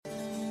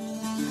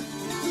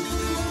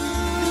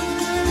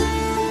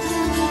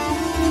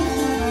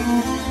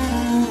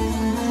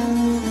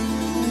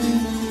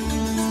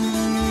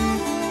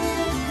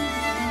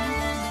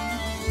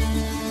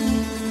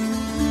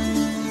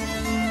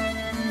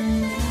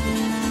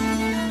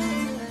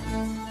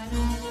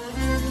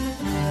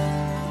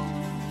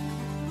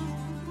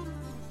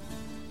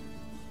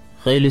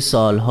خیلی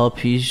سالها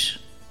پیش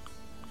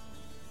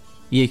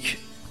یک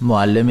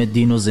معلم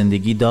دین و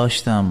زندگی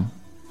داشتم،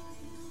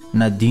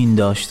 نه دین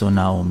داشت و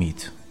نه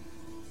امید.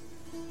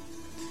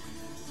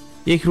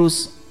 یک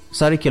روز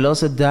سر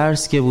کلاس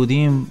درس که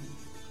بودیم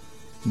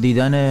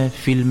دیدن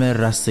فیلم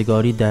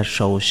رستگاری در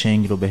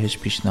شاوشنگ رو بهش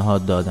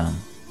پیشنهاد دادم،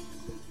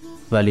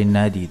 ولی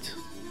ندید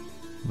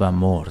و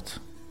مرد.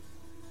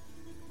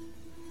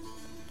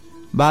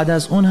 بعد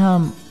از اون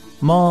هم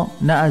ما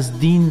نه از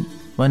دین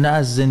و نه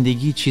از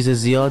زندگی چیز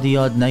زیادی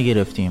یاد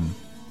نگرفتیم،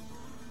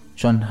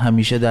 چون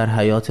همیشه در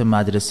حیاط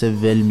مدرسه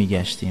ول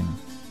میگشتیم.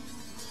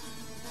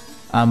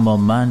 اما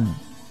من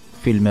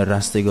فیلم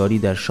رستگاری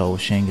در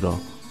شاوشنگ را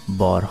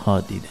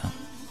بارها دیدم.